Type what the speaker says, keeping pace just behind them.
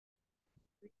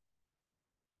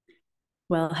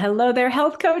Well, hello there,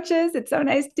 health coaches. It's so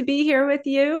nice to be here with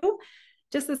you.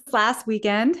 Just this last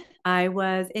weekend, I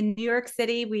was in New York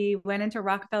City. We went into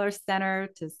Rockefeller Center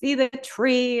to see the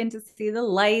tree and to see the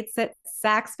lights at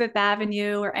Saks Fifth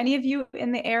Avenue. Are any of you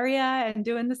in the area and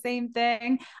doing the same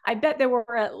thing? I bet there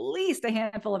were at least a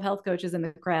handful of health coaches in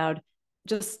the crowd,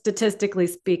 just statistically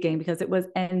speaking, because it was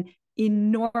an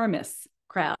enormous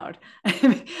crowd.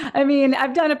 I mean,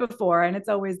 I've done it before, and it's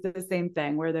always the same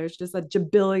thing where there's just a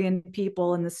jabillion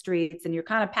people in the streets, and you're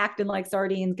kind of packed in like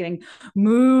sardines, getting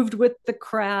moved with the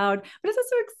crowd. But it's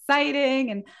also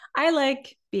exciting, and I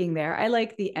like being there. I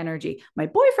like the energy. My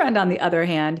boyfriend, on the other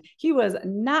hand, he was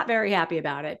not very happy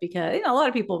about it because a lot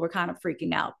of people were kind of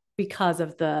freaking out because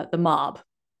of the mob.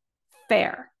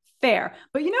 Fair, fair.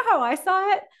 But you know how I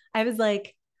saw it? I was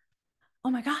like,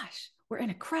 oh my gosh, we're in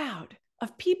a crowd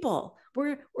of people.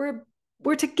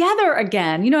 We're together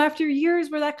again, after years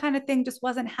where that kind of thing just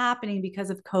wasn't happening because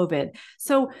of COVID.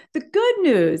 So the good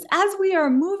news as we are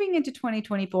moving into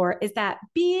 2024 is that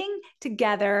being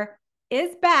together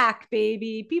is back,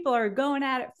 baby. People are going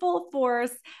at it full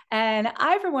force. And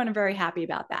I, for one, am very happy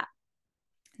about that.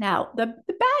 Now, the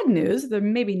bad news, the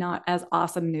maybe not as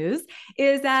awesome news,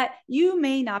 is that you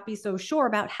may not be so sure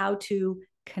about how to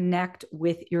connect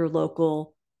with your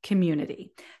local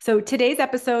community. So today's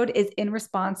episode is in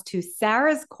response to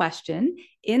Sarah's question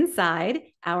inside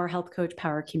our Health Coach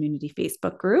Power Community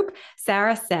Facebook group.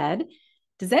 Sarah said,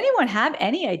 does anyone have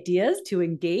any ideas to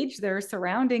engage their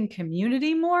surrounding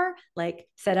community more, like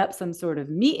set up some sort of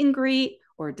meet and greet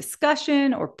or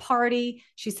discussion or party?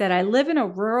 She said, I live in a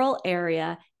rural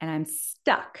area and I'm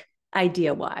stuck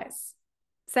idea wise.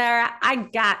 Sarah, I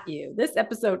got you. This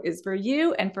episode is for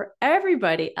you and for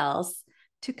everybody else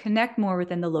to connect more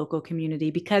within the local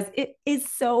community because it is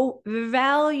so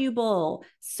valuable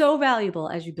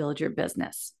as you build your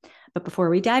business. But before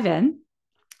we dive in,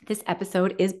 this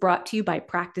episode is brought to you by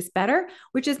Practice Better,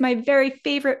 which is my very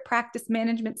favorite practice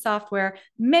management software.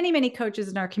 Many, many coaches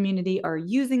in our community are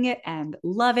using it and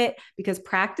love it because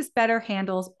Practice Better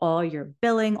handles all your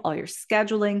billing, all your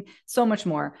scheduling, so much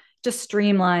more. Just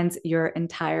streamlines your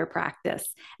entire practice.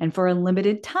 And for a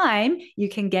limited time, you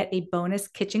can get a bonus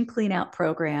kitchen cleanout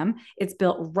program. It's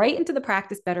built right into the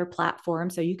Practice Better platform,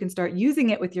 so you can start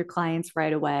using it with your clients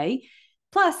right away.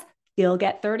 Plus, you'll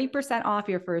get 30% off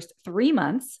your first 3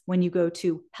 months when you go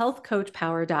to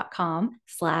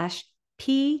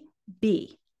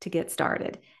healthcoachpower.com/PB to get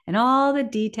started. And all the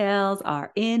details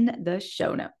are in the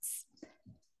show notes.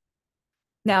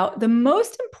 Now, the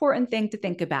most important thing to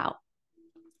think about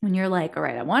when you're like, all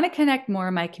right, I want to connect more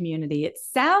in my community, it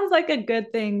sounds like a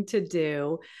good thing to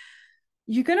do.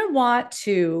 You're going to want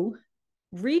to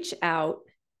reach out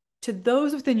to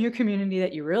those within your community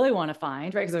that you really want to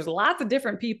find, right? Because there's lots of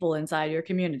different people inside your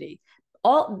community.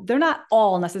 They're not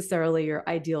all necessarily your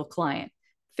ideal client.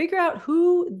 Figure out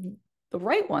who the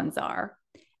right ones are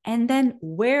and then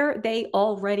where they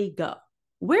already go.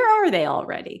 Where are they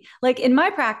already? Like in my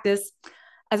practice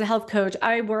as a health coach,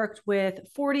 I worked with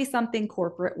 40 something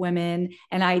corporate women,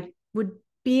 and I would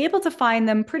be able to find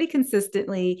them pretty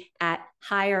consistently at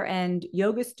higher end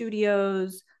yoga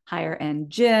studios, higher end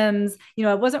gyms.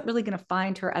 I wasn't really going to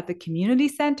find her at the community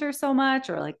center so much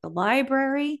or like the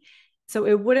library. So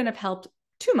it wouldn't have helped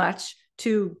too much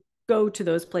to go to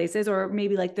those places or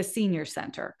maybe like the senior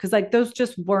center because like those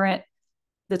just weren't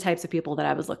the types of people that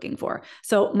I was looking for.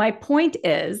 So my point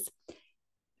is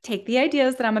take the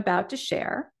ideas that I'm about to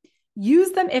share,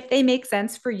 use them if they make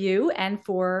sense for you and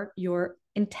for your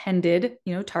intended,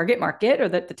 target market or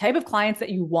the type of clients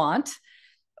that you want,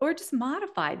 or just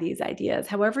modify these ideas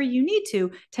however you need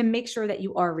to make sure that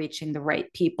you are reaching the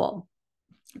right people.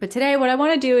 But today, what I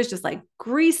want to do is just like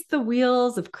grease the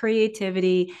wheels of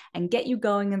creativity and get you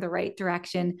going in the right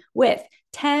direction with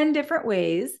 10 different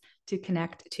ways to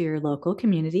connect to your local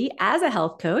community as a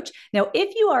health coach. Now,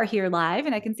 if you are here live,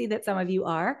 and I can see that some of you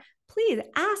are, please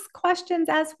ask questions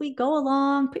as we go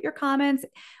along. Put your comments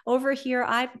over here.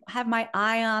 I have my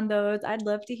eye on those. I'd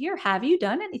love to hear, have you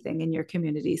done anything in your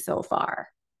community so far?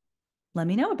 Let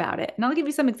me know about it. And I'll give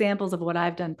you some examples of what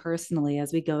I've done personally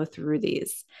as we go through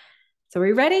these. So are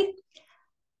we ready?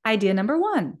 Idea number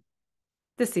 1.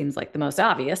 This seems like the most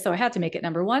obvious, so I had to make it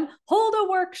number 1. Hold a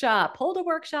workshop. Hold a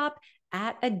workshop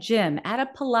at a gym, at a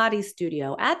Pilates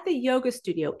studio, at the yoga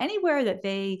studio, anywhere that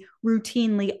they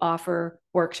routinely offer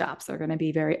workshops. They're going to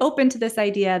be very open to this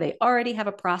idea. They already have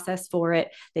a process for it.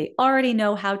 They already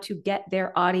know how to get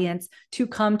their audience to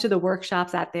come to the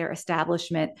workshops at their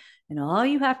establishment. And all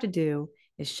you have to do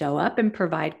is show up and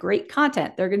provide great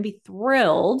content. They're going to be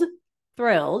thrilled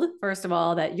thrilled, first of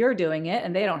all, that you're doing it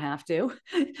and they don't have to.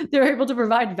 They're able to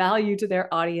provide value to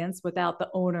their audience without the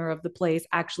owner of the place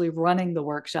actually running the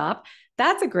workshop.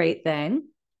 That's a great thing.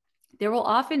 There will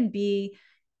often be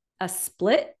a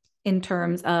split in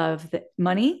terms of the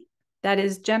money that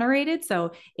is generated.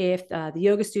 So if the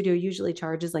yoga studio usually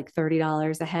charges like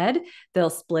 $30 a head,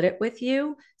 they'll split it with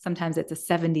you. Sometimes it's a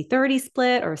 70-30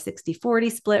 split or a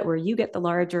 60-40 split where you get the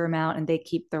larger amount and they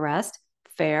keep the rest.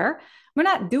 Fair. We're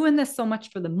not doing this so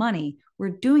much for the money. We're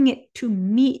doing it to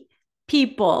meet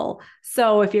people.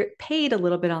 So if you're paid a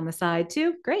little bit on the side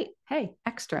too, great. Hey,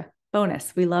 extra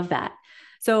bonus. We love that.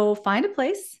 So find a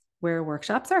place where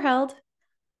workshops are held,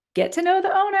 get to know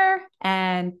the owner,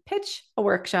 and pitch a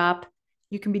workshop.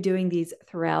 You can be doing these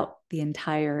throughout the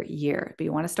entire year, but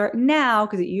you want to start now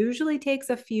because it usually takes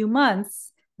a few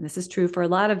months. And this is true for a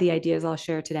lot of the ideas I'll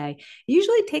share today. It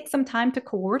usually takes some time to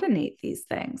coordinate these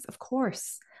things. Of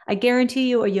course, I guarantee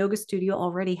you a yoga studio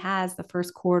already has the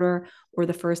first quarter or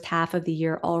the first half of the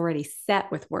year already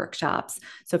set with workshops.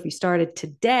 So if you started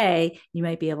today, you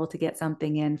might be able to get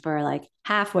something in for like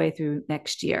halfway through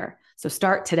next year. So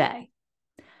start today.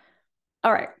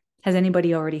 All right. Has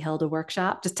anybody already held a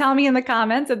workshop? Just tell me in the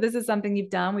comments if this is something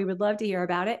you've done. We would love to hear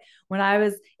about it. When I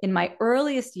was in my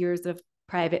earliest years of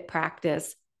private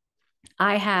practice,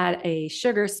 I had a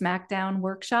sugar smackdown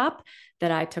workshop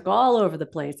that I took all over the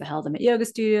place. I held them at yoga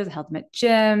studios, I held them at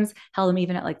gyms, held them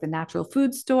even at like the natural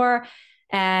food store.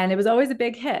 And it was always a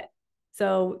big hit.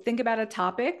 So think about a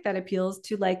topic that appeals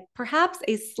to like perhaps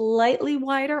a slightly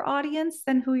wider audience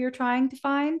than who you're trying to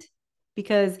find.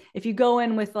 Because if you go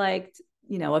in with like,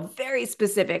 a very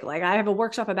specific, like I have a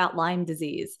workshop about Lyme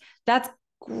disease, that's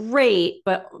great,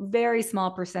 but very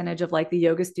small percentage of like the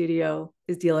yoga studio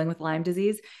is dealing with Lyme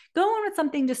disease. Go on with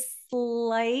something just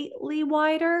slightly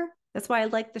wider. That's why I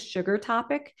like the sugar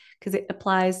topic, because it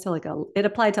applied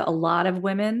to a lot of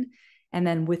women. And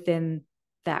then within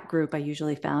that group, I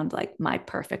usually found like my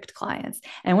perfect clients.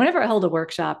 And whenever I hold a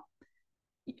workshop,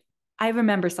 I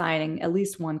remember signing at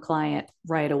least one client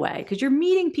right away because you're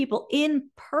meeting people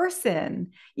in person.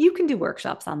 You can do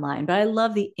workshops online, but I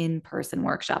love the in-person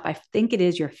workshop. I think it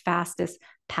is your fastest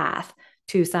path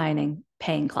to signing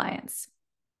paying clients.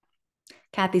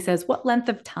 Kathy says, what length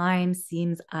of time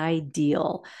seems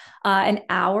ideal? An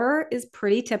hour is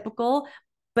pretty typical,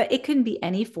 but it can be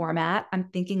any format. I'm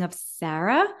thinking of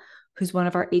Sarah, who's one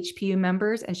of our HPU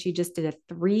members, and she just did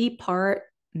a 3-part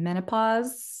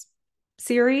menopause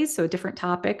series, so a different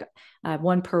topic,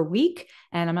 one per week.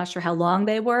 And I'm not sure how long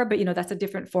they were, but that's a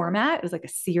different format. It was like a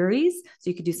series,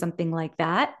 so you could do something like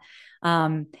that.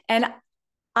 And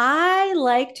I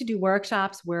like to do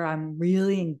workshops where I'm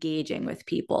really engaging with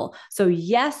people. So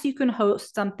yes, you can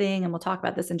host something, and we'll talk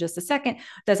about this in just a second,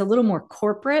 that's a little more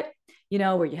corporate,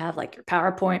 where you have like your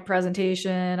PowerPoint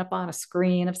presentation up on a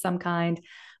screen of some kind.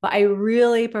 But I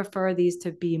really prefer these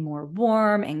to be more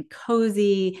warm and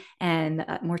cozy and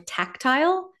more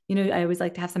tactile. I always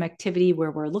like to have some activity where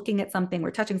we're looking at something,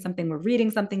 we're touching something, we're reading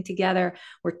something together,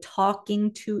 we're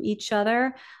talking to each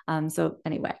other. So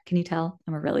anyway, can you tell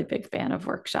I'm a really big fan of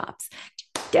workshops?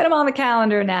 Get them on the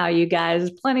calendar now, you guys.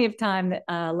 There's plenty of time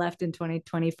left in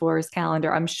 2024's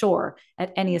calendar, I'm sure,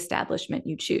 at any establishment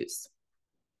you choose.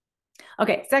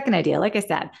 Okay, second idea, like I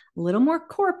said, a little more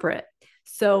corporate.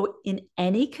 So in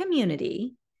any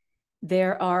community,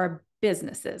 there are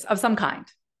businesses of some kind.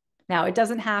 Now, it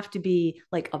doesn't have to be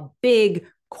like a big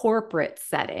corporate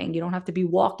setting. You don't have to be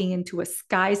walking into a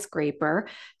skyscraper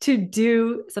to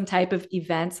do some type of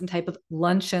event, some type of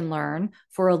lunch and learn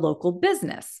for a local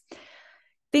business.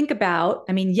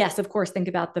 Yes, of course, think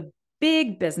about the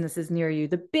big businesses near you,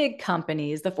 the big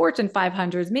companies, the Fortune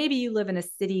 500s. Maybe you live in a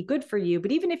city, good for you.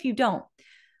 But even if you don't,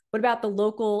 what about the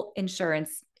local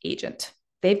insurance agent?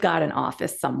 They've got an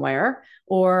office somewhere,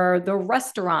 or the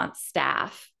restaurant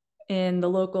staff in the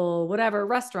local whatever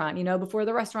restaurant, before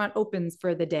the restaurant opens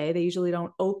for the day. They usually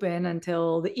don't open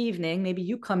until the evening. Maybe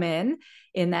you come in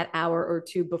that hour or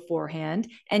two beforehand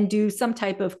and do some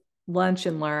type of lunch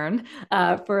and learn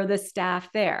for the staff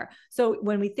there. So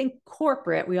when we think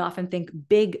corporate, we often think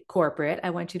big corporate.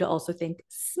 I want you to also think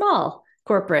small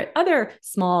corporate, other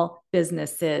small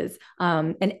businesses,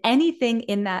 and anything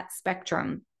in that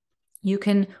spectrum you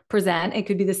can present. It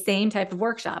could be the same type of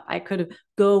workshop. I could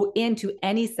go into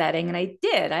any setting, and I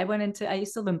did. I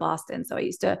used to live in Boston, so I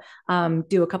used to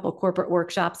do a couple of corporate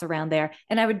workshops around there,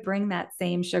 and I would bring that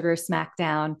same sugar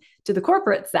smackdown to the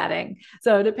corporate setting.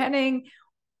 So depending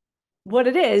what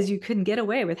it is, you couldn't get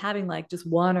away with having like just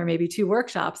one or maybe two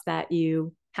workshops that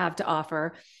you have to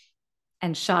offer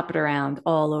and shop it around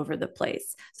all over the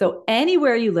place. So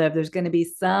anywhere you live, there's going to be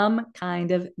some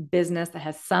kind of business that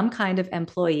has some kind of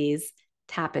employees.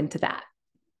 tap into that.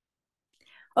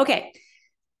 Okay.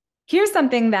 Here's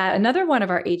something that another one of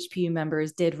our HPU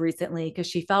members did recently because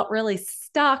she felt really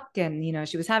stuck and,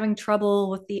 she was having trouble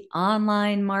with the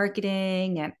online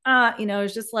marketing and, it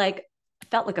was just like,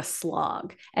 felt like a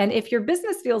slog. And if your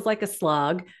business feels like a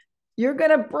slog, you're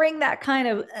going to bring that kind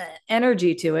of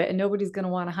energy to it and nobody's going to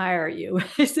want to hire you.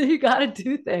 So you got to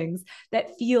do things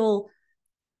that feel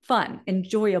fun,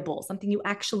 enjoyable, something you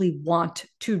actually want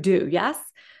to do. Yes.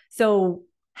 So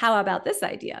how about this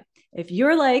idea? If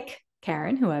you're like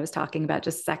Karen, who I was talking about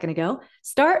just a second ago,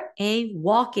 start a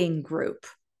walking group.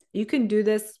 You can do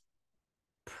this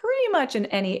pretty much in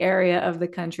any area of the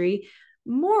country,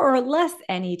 more or less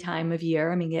any time of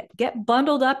year. I mean, get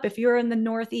bundled up if you're in the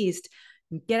Northeast,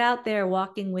 get out there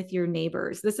walking with your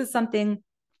neighbors. This is something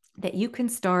that you can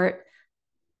start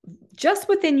just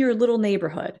within your little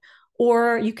neighborhood,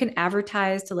 or you can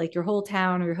advertise to like your whole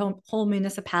town or your whole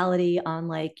municipality on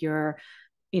like your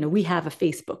we have a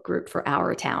Facebook group for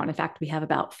our town. In fact, we have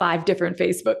about 5 different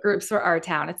Facebook groups for our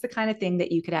town. It's the kind of thing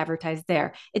that you could advertise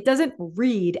there. It doesn't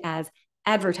read as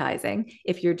advertising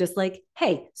if you're just like,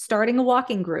 hey, starting a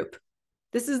walking group.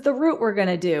 This is the route we're going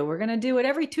to do. We're going to do it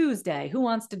every Tuesday. Who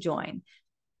wants to join?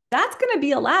 That's going to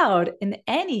be allowed in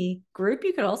any group.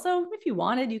 You could also, if you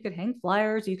wanted, you could hang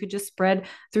flyers. You could just spread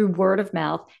through word of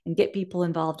mouth and get people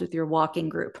involved with your walking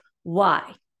group.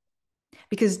 Why?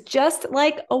 Because just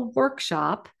like a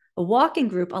workshop, a walking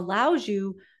group allows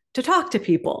you to talk to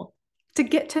people, to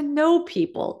get to know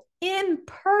people in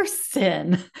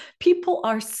person. People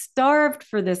are starved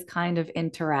for this kind of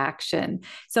interaction.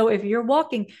 So if you're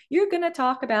walking, you're going to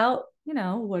talk about,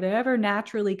 whatever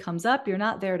naturally comes up. You're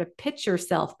not there to pitch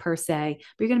yourself per se,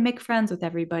 but you're going to make friends with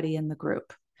everybody in the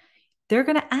group. They're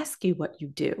going to ask you what you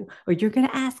do, or you're going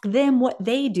to ask them what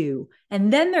they do.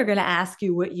 And then they're going to ask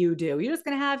you what you do. You're just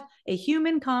going to have a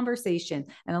human conversation.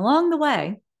 And along the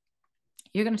way,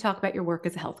 you're going to talk about your work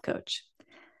as a health coach.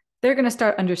 They're going to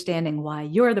start understanding why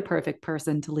you're the perfect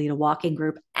person to lead a walking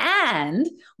group and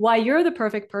why you're the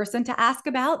perfect person to ask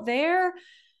about their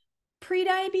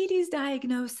prediabetes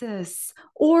diagnosis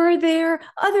or their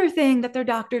other thing that their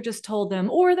doctor just told them,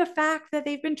 or the fact that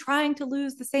they've been trying to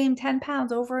lose the same 10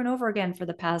 pounds over and over again for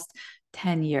the past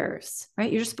 10 years,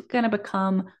 right? You're just going to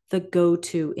become the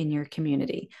go-to in your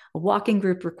community. A walking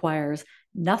group requires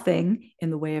nothing in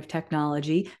the way of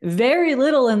technology, very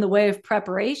little in the way of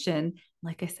preparation.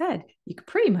 Like I said, you could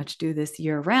pretty much do this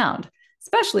year round,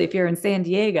 especially if you're in San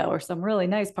Diego or some really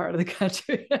nice part of the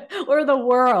country or the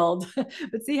world.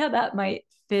 But see how that might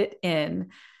fit in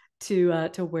to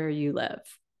where you live.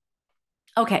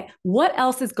 Okay, what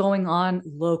else is going on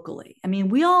locally? I mean,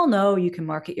 we all know you can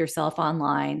market yourself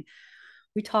online.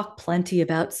 We talk plenty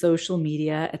about social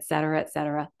media, et cetera, et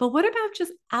cetera. But what about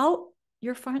just out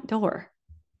your front door?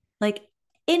 Like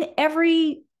in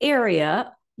every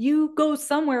area, you go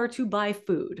somewhere to buy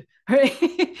food, right?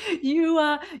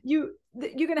 you're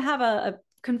going to have a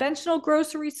conventional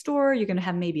grocery store. You're going to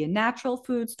have maybe a natural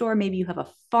food store. Maybe you have a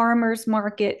farmer's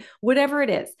market, whatever it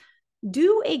is.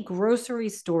 Do a grocery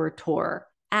store tour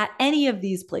at any of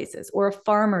these places or a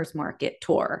farmer's market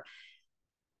tour.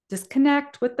 Just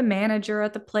connect with the manager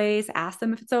at the place, ask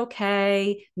them if it's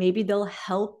okay. Maybe they'll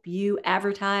help you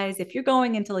advertise. If you're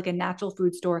going into like a natural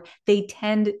food store, they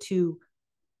tend to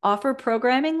offer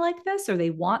programming like this, or they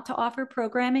want to offer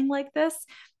programming like this.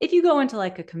 If you go into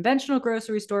like a conventional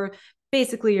grocery store,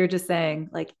 basically you're just saying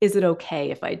like, is it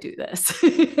okay if I do this?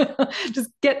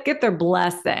 Just get their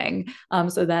blessing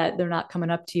so that they're not coming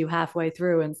up to you halfway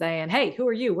through and saying, hey, who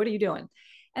are you? What are you doing?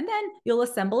 And then you'll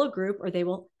assemble a group, or they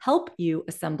will help you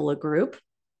assemble a group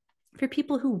for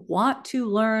people who want to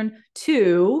learn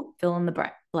to fill in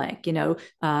the blank,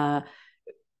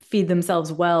 feed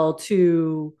themselves well,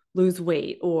 to lose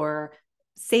weight, or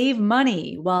save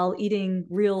money while eating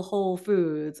real whole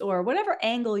foods, or whatever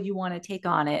angle you want to take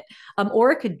on it.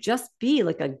 Or it could just be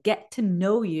like a get to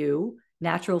know you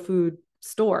natural food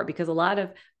store, because a lot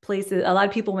of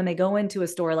people, when they go into a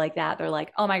store like that, they're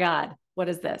like, oh my God, what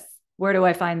is this? Where do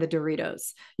I find the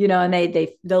Doritos? And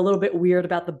they're a little bit weird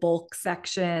about the bulk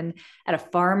section at a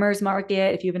farmer's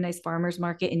market. If you have a nice farmer's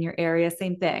market in your area,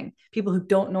 same thing. People who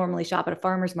don't normally shop at a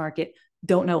farmer's market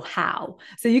don't know how.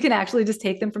 So you can actually just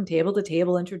take them from table to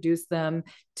table, introduce them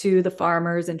to the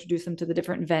farmers, introduce them to the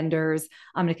different vendors.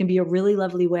 It can be a really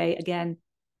lovely way, again,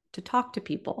 to talk to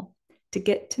people, to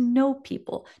get to know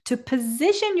people, to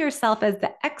position yourself as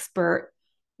the expert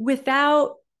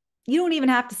without, you don't even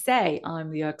have to say,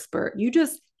 I'm the expert. You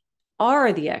just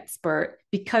are the expert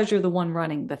because you're the one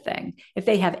running the thing. If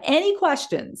they have any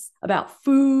questions about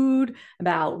food,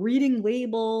 about reading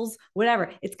labels,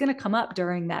 whatever, it's going to come up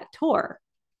during that tour.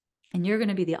 And you're going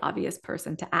to be the obvious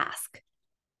person to ask.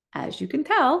 As you can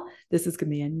tell, this is going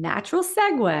to be a natural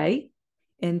segue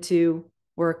into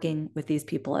working with these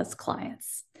people as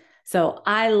clients. So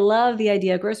I love the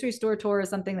idea. Grocery store tour is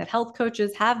something that health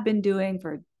coaches have been doing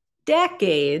for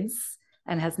decades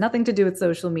and has nothing to do with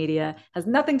social media, has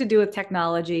nothing to do with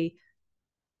technology.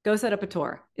 Go set up a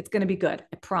tour. It's going to be good.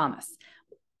 I promise.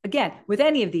 Again, with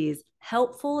any of these,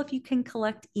 helpful if you can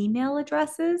collect email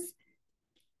addresses.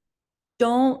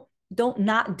 Don't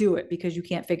not do it because you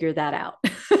can't figure that out.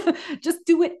 Just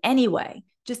do it anyway.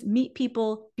 Just meet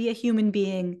people, be a human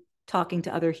being talking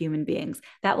to other human beings.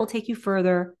 That will take you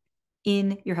further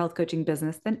in your health coaching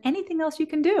business than anything else you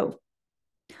can do.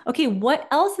 Okay, what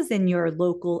else is in your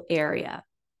local area?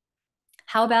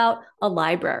 How about a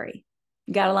library?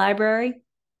 You got a library?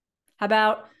 How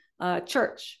about a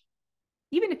church?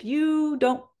 Even if you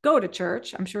don't go to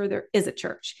church, I'm sure there is a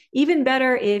church. Even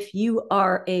better if you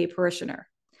are a parishioner.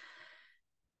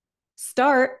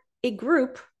 Start a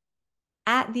group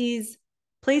at these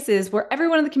places where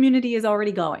everyone in the community is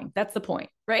already going. That's the point,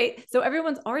 right? So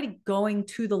everyone's already going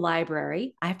to the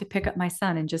library. I have to pick up my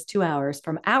son in just 2 hours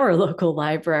from our local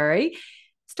library.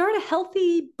 Start a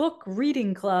healthy book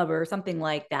reading club or something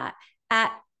like that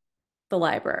at the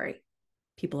library.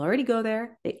 People already go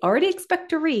there. They already expect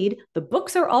to read. The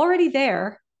books are already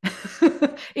there.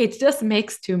 It just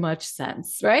makes too much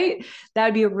sense, right? That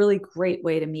would be a really great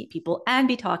way to meet people and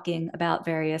be talking about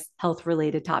various health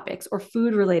related topics or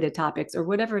food related topics or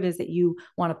whatever it is that you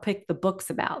want to pick the books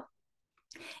about.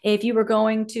 If you were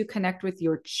going to connect with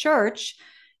your church,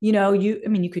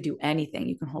 you could do anything.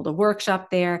 You can hold a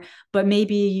workshop there, but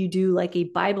maybe you do like a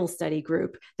Bible study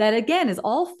group that again is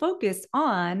all focused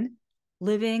on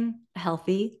living a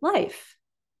healthy life.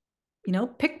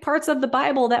 Pick parts of the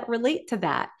Bible that relate to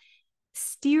that.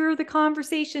 Steer the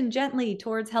conversation gently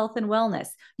towards health and wellness.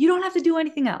 You don't have to do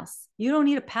anything else. You don't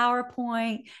need a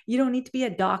PowerPoint. You don't need to be a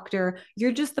doctor.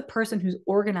 You're just the person who's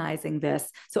organizing this.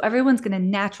 So everyone's going to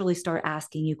naturally start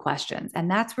asking you questions.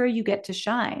 And that's where you get to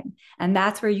shine. And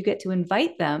that's where you get to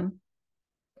invite them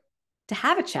to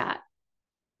have a chat,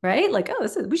 right? Like, oh,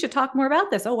 we should talk more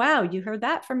about this. Oh, wow, you heard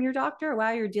that from your doctor?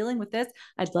 Wow, you're dealing with this.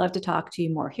 I'd love to talk to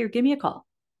you more. Here, give me a call.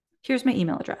 Here's my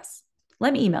email address.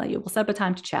 Let me email you. We'll set up a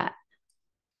time to chat.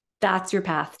 That's your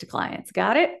path to clients.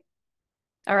 Got it?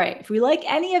 All right. If we like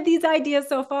any of these ideas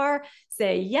so far,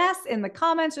 say yes in the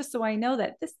comments, just so I know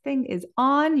that this thing is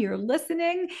on, you're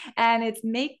listening, and it's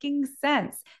making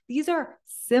sense. These are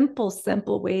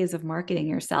simple ways of marketing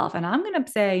yourself. And I'm going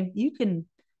to say you can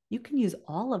use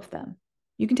all of them.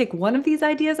 You can take one of these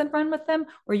ideas and run with them,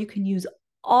 or you can use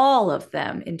all of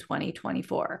them in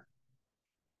 2024.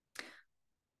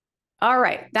 All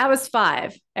right, that was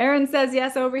 5. Erin says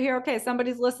yes over here. Okay,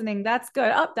 somebody's listening. That's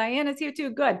good. Oh, Diana's here too.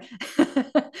 Good.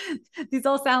 These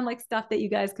all sound like stuff that you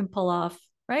guys can pull off,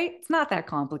 right? It's not that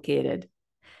complicated.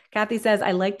 Kathy says,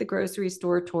 I like the grocery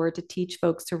store tour to teach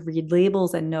folks to read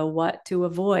labels and know what to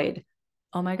avoid.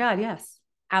 Oh my God, yes,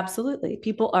 absolutely.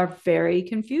 People are very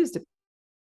confused.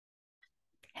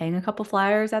 Hang a couple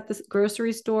flyers at the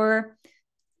grocery store,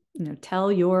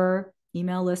 tell your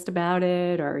email list about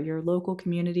it or your local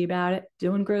community about it,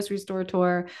 doing grocery store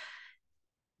tour.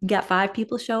 You got 5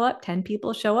 people show up, 10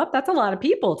 people show up. That's a lot of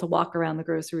people to walk around the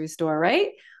grocery store,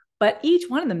 right? But each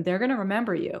one of them, they're going to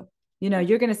remember you.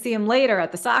 You're going to see them later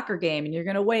at the soccer game and you're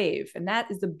going to wave. And that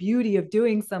is the beauty of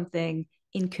doing something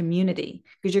in community,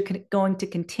 because you're going to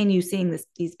continue seeing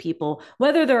these people,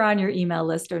 whether they're on your email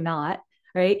list or not,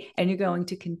 right? And you're going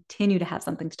to continue to have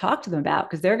something to talk to them about,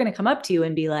 because they're going to come up to you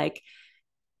and be like,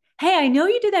 hey, I know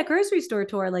you did that grocery store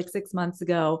tour like 6 months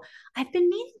ago. I've been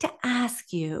meaning to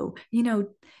ask you, do you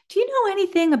know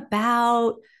anything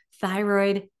about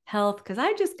thyroid health? Because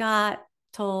I just got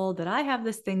told that I have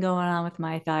this thing going on with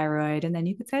my thyroid. And then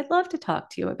you could say, I'd love to talk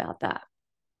to you about that.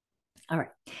 All right,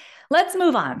 let's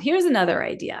move on. Here's another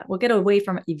idea. We'll get away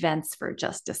from events for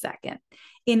just a second.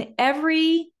 In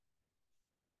every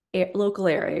local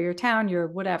area, your town, your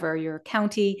whatever, your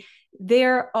county,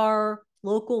 there are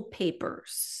local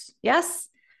papers. Yes?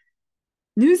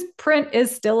 Newsprint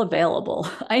is still available.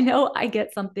 I know I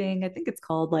get something, I think it's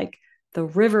called like the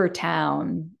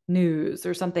Rivertown News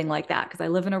or something like that, because I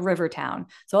live in a river town.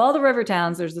 So all the river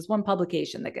towns, there's this one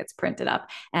publication that gets printed up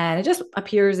and it just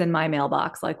appears in my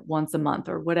mailbox like once a month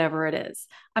or whatever it is.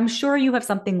 I'm sure you have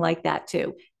something like that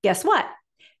too. Guess what?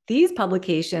 These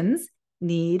publications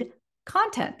need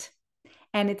content.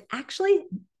 And it's actually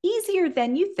easier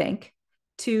than you think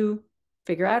to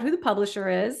figure out who the publisher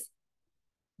is,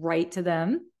 write to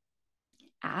them,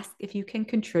 ask if you can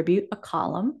contribute a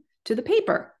column to the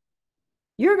paper.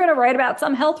 You're going to write about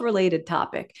some health related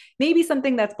topic, maybe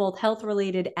something that's both health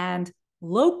related and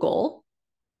local,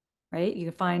 right? You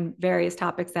can find various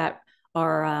topics that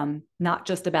are not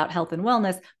just about health and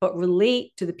wellness, but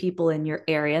relate to the people in your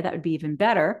area. That would be even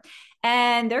better.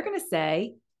 And they're going to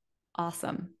say,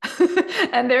 awesome.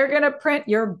 And they're going to print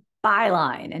your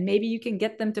byline. And maybe you can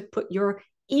get them to put your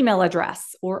email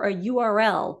address or a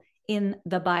URL in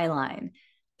the byline.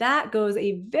 That goes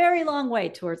a very long way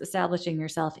towards establishing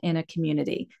yourself in a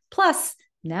community. Plus,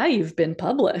 now you've been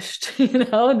published,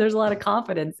 and there's a lot of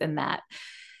confidence in that.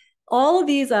 All of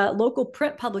these local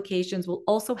print publications will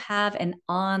also have an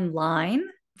online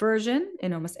version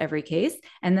in almost every case.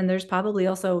 And then there's probably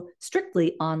also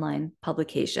strictly online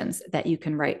publications that you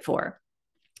can write for.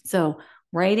 So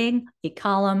writing a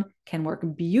column can work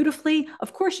beautifully.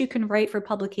 Of course, you can write for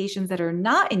publications that are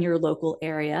not in your local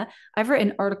area. I've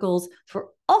written articles for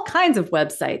all kinds of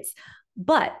websites.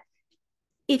 But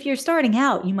if you're starting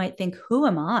out, you might think, who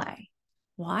am I?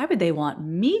 Why would they want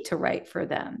me to write for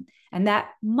them? And that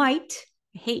might,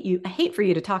 I hate for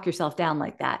you to talk yourself down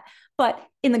like that. But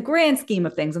in the grand scheme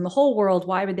of things, in the whole world,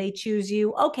 why would they choose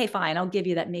you? Okay, fine. I'll give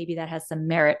you that. Maybe that has some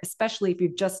merit, especially if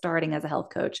you're just starting as a health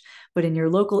coach. But in your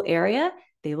local area,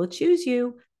 they will choose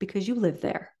you because you live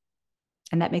there.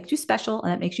 And that makes you special.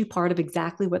 And that makes you part of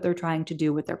exactly what they're trying to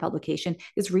do with their publication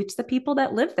is reach the people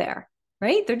that live there,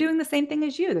 right? They're doing the same thing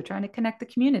as you. They're trying to connect the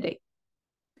community.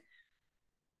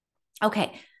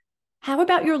 Okay. How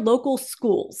about your local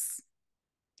schools?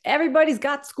 Everybody's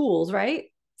got schools, right?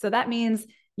 So that means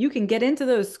you can get into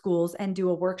those schools and do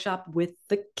a workshop with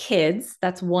the kids.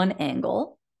 That's one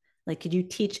angle. Like, could you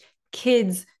teach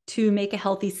kids to make a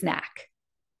healthy snack?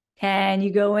 Can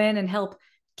you go in and help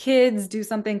kids do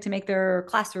something to make their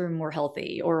classroom more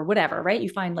healthy or whatever, right? You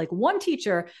find like one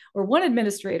teacher or one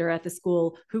administrator at the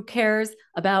school who cares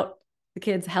about the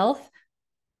kids' health.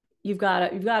 You've got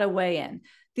to weigh in.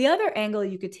 The other angle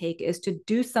you could take is to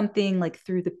do something like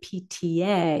through the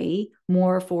PTA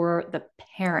more for the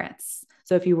parents.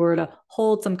 So if you were to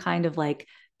hold some kind of like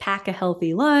pack a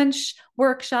healthy lunch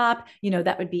workshop,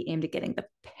 that would be aimed at getting the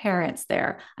parents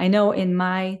there. I know in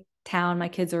my town, my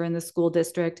kids are in the school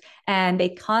district and they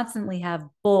constantly have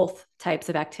both types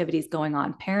of activities going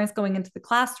on. Parents going into the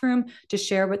classroom to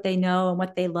share what they know and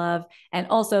what they love. And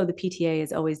also the PTA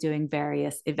is always doing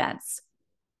various events.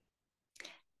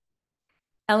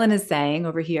 Ellen is saying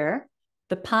over here,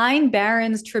 the Pine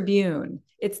Barrens Tribune.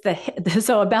 It's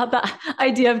so about the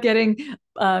idea of getting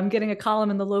a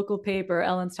column in the local paper.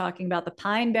 Ellen's talking about the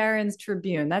Pine Barrens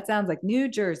Tribune. That sounds like New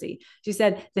Jersey. She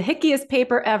said the hickiest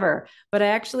paper ever, but I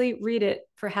actually read it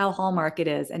for how Hallmark it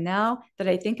is. And now that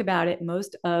I think about it,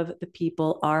 most of the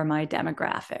people are my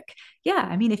demographic. Yeah,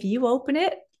 I mean, if you open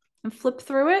it and flip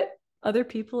through it, other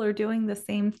people are doing the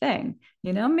same thing.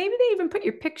 Maybe they even put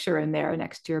your picture in there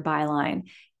next to your byline.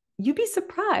 You'd be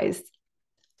surprised.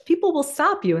 People will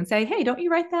stop you and say, hey, don't you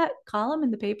write that column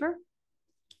in the paper?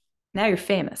 Now you're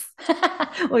famous.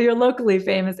 Well, you're locally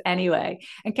famous anyway.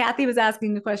 And Kathy was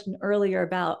asking a question earlier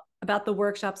about the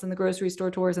workshops and the grocery store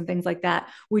tours and things like that.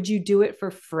 Would you do it for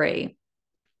free?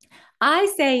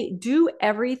 I say do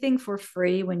everything for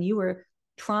free when you are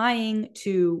trying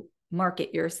to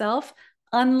market yourself,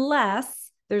 unless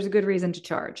there's a good reason to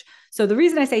charge. So the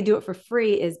reason I say do it for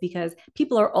free is because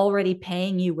people are already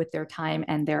paying you with their time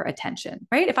and their attention,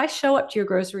 right? If I show up to your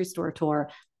grocery store tour,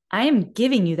 I am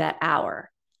giving you that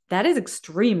hour. That is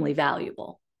extremely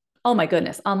valuable. Oh my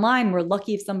goodness. Online, we're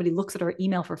lucky if somebody looks at our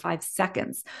email for 5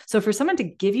 seconds. So for someone to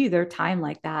give you their time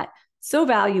like that, so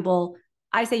valuable.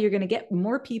 I say you're going to get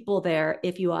more people there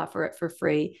if you offer it for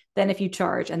free than if you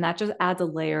charge. And that just adds a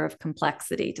layer of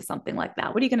complexity to something like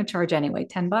that. What are you going to charge anyway?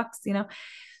 $10,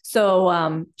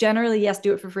 So generally, yes,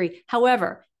 do it for free.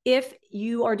 However, if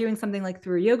you are doing something like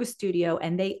through a yoga studio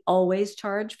and they always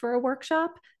charge for a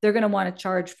workshop, they're going to want to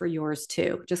charge for yours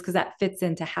too, just because that fits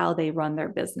into how they run their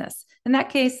business. In that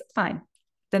case, fine.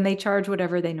 Then they charge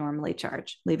whatever they normally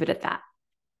charge. Leave it at that.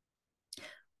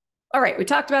 All right, we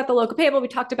talked about the local paper. We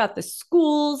talked about the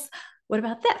schools. What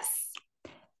about this?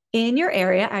 In your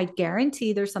area, I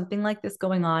guarantee there's something like this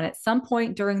going on at some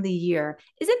point during the year.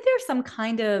 Isn't there some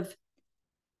kind of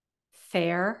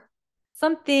fair?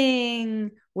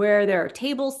 Something where there are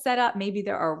tables set up. Maybe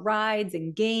there are rides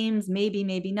and games, maybe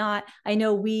not. I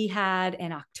know we had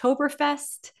an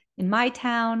Oktoberfest in my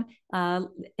town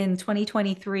in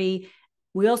 2023.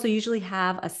 We also usually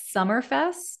have a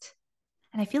Summerfest.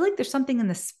 And I feel like there's something in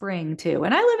the spring too.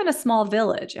 And I live in a small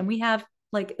village and we have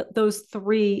like those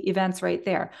 3 events right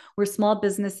there where small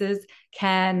businesses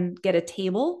can get a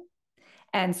table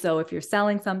And so if you're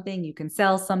selling something, you can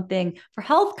sell something. For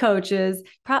health coaches,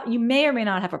 you may or may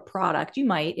not have a product. You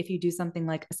might, if you do something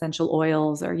like essential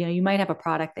oils, or you might have a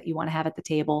product that you want to have at the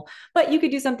table. But you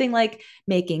could do something like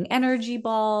making energy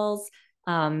balls,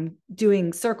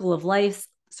 doing circle of life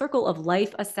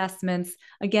assessments.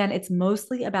 Again, it's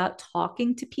mostly about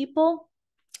talking to people.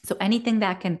 So anything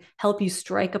that can help you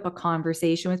strike up a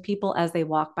conversation with people as they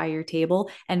walk by your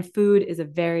table, and food is a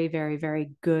very, very,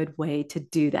 very good way to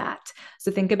do that.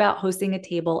 So think about hosting a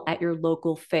table at your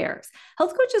local fairs.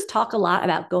 Health coaches talk a lot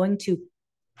about going to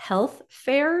health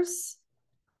fairs,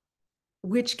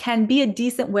 which can be a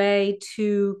decent way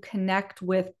to connect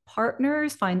with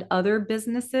partners, find other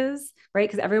businesses, right?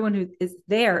 Because everyone who is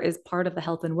there is part of the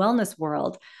health and wellness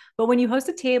world. But when you host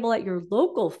a table at your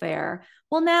local fair,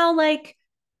 well, now like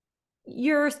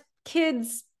your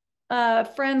kid's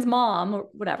friend's mom or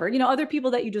whatever, other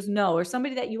people that you just know, or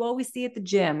somebody that you always see at the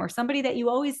gym, or somebody that you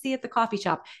always see at the coffee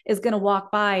shop is going to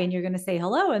walk by, and you're going to say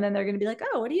hello. And then they're going to be like,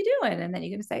 oh, what are you doing? And then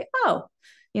you're going to say, oh,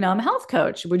 I'm a health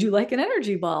coach. Would you like an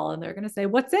energy ball? And they're going to say,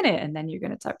 what's in it? And then you're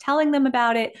going to start telling them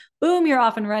about it. Boom, you're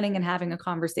off and running and having a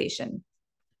conversation.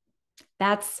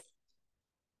 That's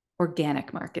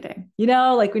organic marketing.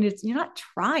 Like when you're not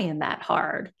trying that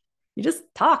hard, you're just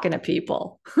talking to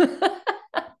people.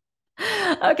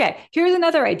 Okay, here's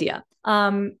another idea.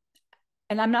 And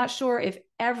I'm not sure if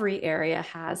every area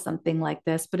has something like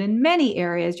this, but in many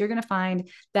areas, you're going to find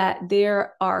that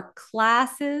there are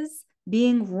classes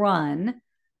being run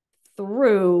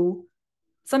through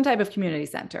some type of community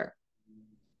center,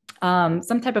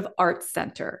 some type of arts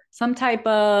center, some type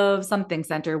of something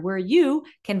center where you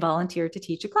can volunteer to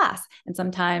teach a class. And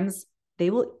sometimes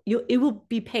it will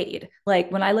be paid.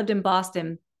 Like when I lived in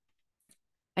Boston,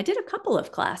 I did a couple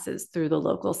of classes through the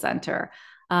local center.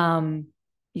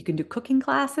 You can do cooking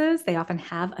classes. They often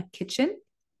have a kitchen,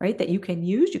 right, that you can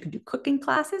use. You can do cooking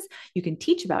classes. You can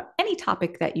teach about any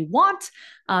topic that you want.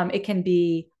 It can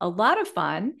be a lot of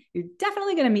fun. You're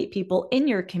definitely going to meet people in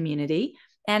your community.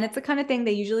 And it's the kind of thing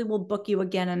they usually will book you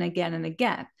again and again and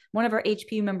again. One of our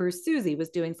HP members, Susie, was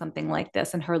doing something like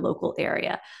this in her local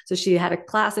area. So she had a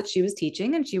class that she was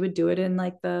teaching, and she would do it in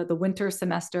like the winter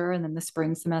semester, and then the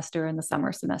spring semester, and the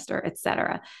summer semester, et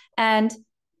cetera, and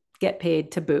get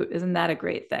paid to boot. Isn't that a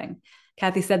great thing?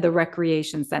 Kathy said the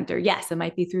recreation center. Yes, it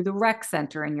might be through the rec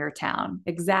center in your town.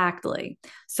 Exactly.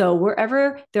 So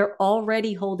wherever they're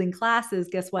already holding classes,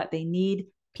 guess what? They need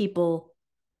people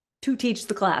to teach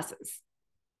the classes.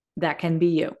 That can be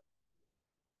you.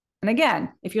 And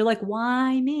again, if you're like,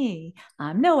 why me?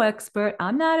 I'm no expert.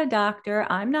 I'm not a doctor.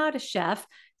 I'm not a chef.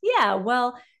 Yeah,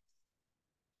 well,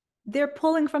 they're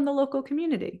pulling from the local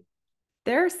community.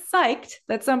 They're psyched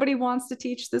that somebody wants to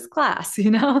teach this class.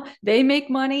 They make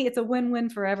money. It's a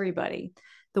win-win for everybody.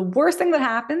 The worst thing that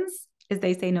happens is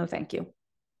they say no, thank you.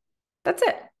 That's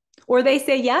it. Or they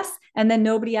say yes, and then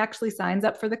nobody actually signs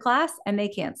up for the class and they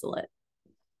cancel it.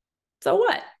 So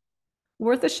what?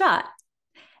 Worth a shot.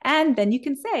 And then you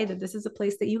can say that this is a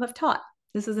place that you have taught.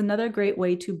 This is another great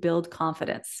way to build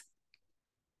confidence.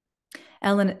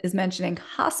 Ellen is mentioning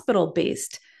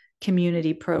hospital-based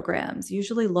community programs,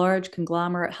 usually large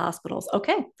conglomerate hospitals.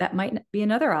 Okay, that might be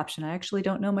another option. I actually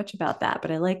don't know much about that, but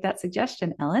I like that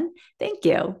suggestion, Ellen. Thank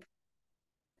you.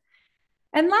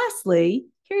 And lastly,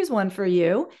 here's one for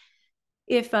you.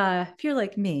 If you're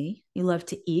like me, you love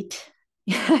to eat,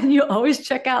 and you always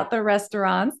check out the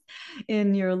restaurants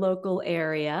in your local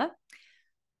area,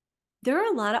 there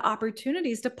are a lot of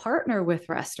opportunities to partner with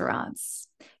restaurants.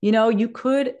 You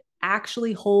could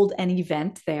actually hold an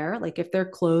event there. Like if they're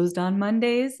closed on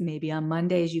Mondays, maybe on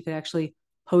Mondays, you could actually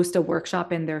host a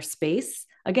workshop in their space.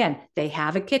 Again, they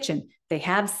have a kitchen, they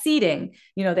have seating,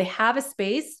 they have a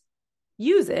space,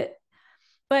 use it.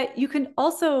 But you can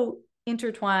also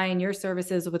intertwine your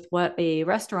services with what a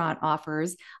restaurant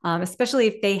offers, especially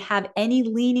if they have any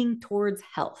leaning towards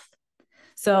health.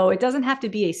 So it doesn't have to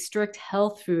be a strict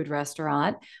health food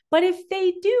restaurant, but if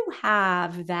they do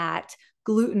have that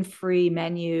gluten-free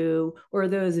menu or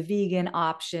those vegan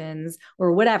options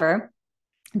or whatever,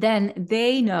 then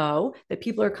they know that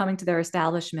people are coming to their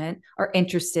establishment, are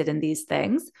interested in these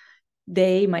things.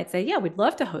 They might say, yeah, we'd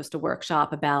love to host a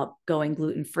workshop about going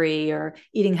gluten-free or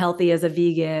eating healthy as a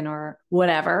vegan or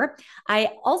whatever. I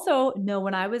also know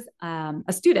when I was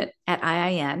a student at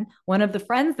IIN, one of the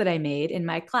friends that I made in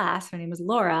my class, her name was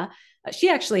Laura, she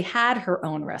actually had her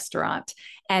own restaurant.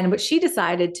 And what she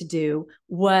decided to do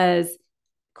was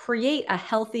create a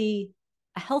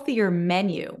healthier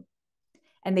menu.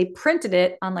 and they printed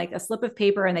it on like a slip of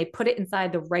paper and they put it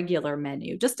inside the regular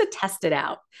menu just to test it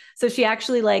out. So she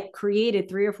actually like created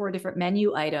 3 or 4 different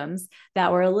menu items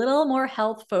that were a little more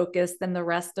health focused than the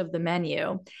rest of the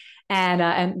menu.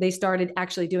 And they started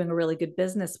actually doing a really good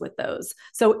business with those.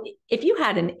 So if you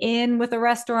had an in with a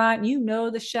restaurant, you know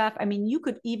the chef. I mean, you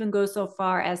could even go so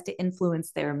far as to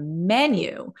influence their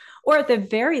menu, or at the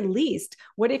very least,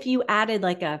 what if you added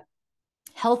like a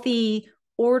healthy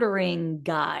ordering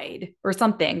guide or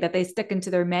something that they stick into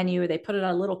their menu? They put it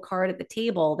on a little card at the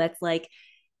table that's like,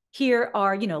 here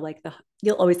are, like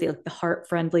you'll always say like the heart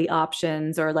friendly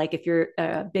options, or like if you're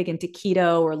big into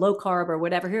keto or low carb or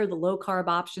whatever, here are the low carb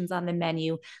options on the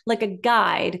menu, like a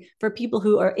guide for people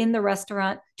who are in the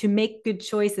restaurant to make good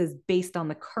choices based on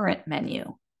the current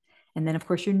menu. And then, of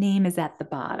course, your name is at the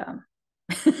bottom.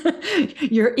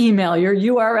 Your email, your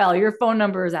URL, your phone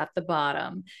number is at the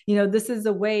bottom. This is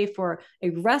a way for a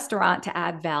restaurant to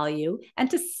add value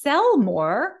and to sell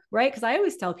more, right? Because I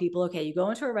always tell people, okay, you go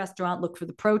into a restaurant, look for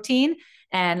the protein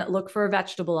and look for a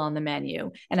vegetable on the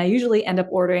menu. And I usually end up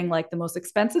ordering like the most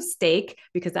expensive steak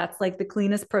because that's like the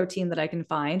cleanest protein that I can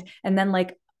find. And then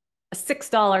like a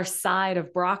 $6 side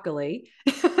of broccoli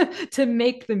to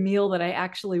make the meal that I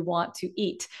actually want to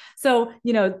eat. So,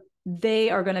 they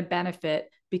are going to benefit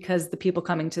because the people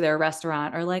coming to their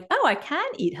restaurant are like, oh, I can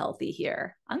eat healthy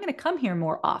here. I'm going to come here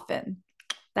more often.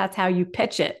 That's how you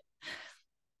pitch it.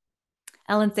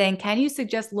 Ellen saying, can you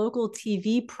suggest local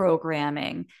TV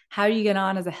programming? How do you get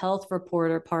on as a health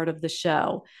reporter part of the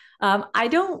show? I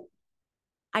don't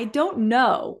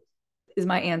know is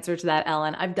my answer to that,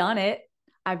 Ellen. I've done it.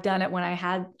 I've done it when I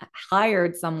had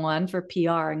hired someone for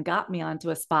PR and got me onto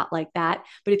a spot like that.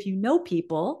 But if you know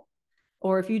people,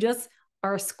 or if you just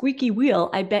are a squeaky wheel,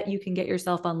 I bet you can get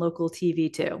yourself on local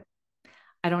TV too.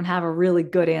 I don't have a really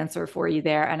good answer for you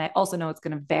there. And I also know it's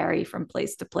going to vary from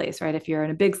place to place, right? If you're in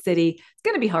a big city, it's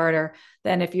going to be harder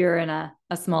than if you're in a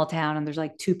small town and there's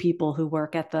like 2 people who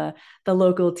work at the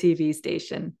local TV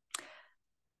station.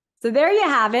 So there you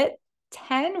have it.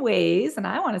 10 ways, and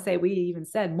I want to say we even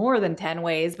said more than 10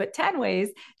 ways, but 10 ways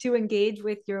to engage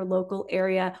with your local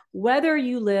area, whether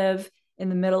you live in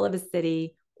the middle of a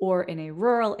city or in a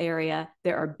rural area.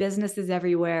 There are businesses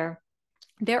everywhere.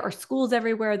 There are schools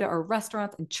everywhere. There are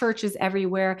restaurants and churches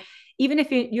everywhere. Even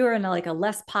if you're in a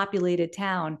less populated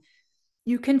town,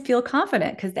 you can feel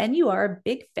confident because then you are a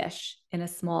big fish in a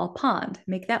small pond.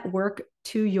 Make that work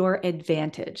to your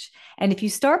advantage. And if you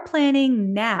start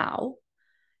planning now,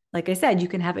 like I said, you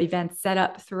can have events set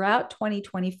up throughout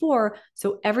 2024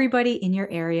 so everybody in your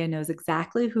area knows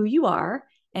exactly who you are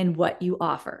and what you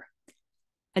offer.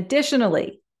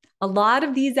 Additionally, a lot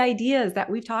of these ideas that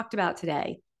we've talked about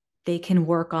today, they can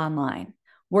work online.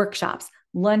 Workshops,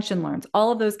 lunch and learns,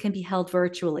 all of those can be held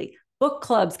virtually. Book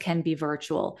clubs can be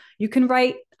virtual. You can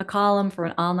write a column for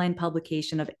an online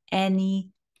publication of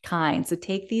any kind. So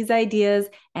take these ideas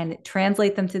and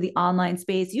translate them to the online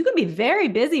space. You can be very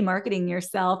busy marketing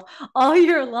yourself all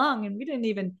year long. And we didn't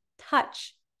even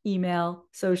touch email,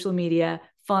 social media,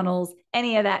 funnels,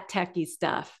 any of that techie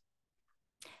stuff.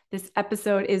 This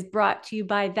episode is brought to you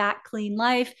by That Clean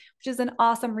Life, which is an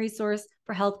awesome resource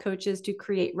for health coaches to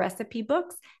create recipe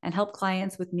books and help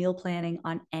clients with meal planning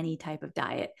on any type of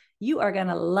diet. You are going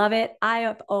to love it. I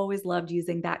have always loved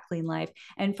using That Clean Life.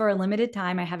 And for a limited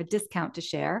time, I have a discount to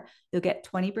share. You'll get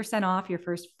 20% off your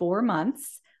first 4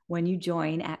 months when you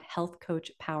join at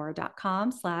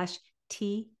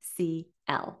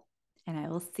healthcoachpower.com/TCL. And I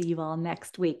will see you all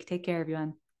next week. Take care,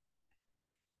 everyone.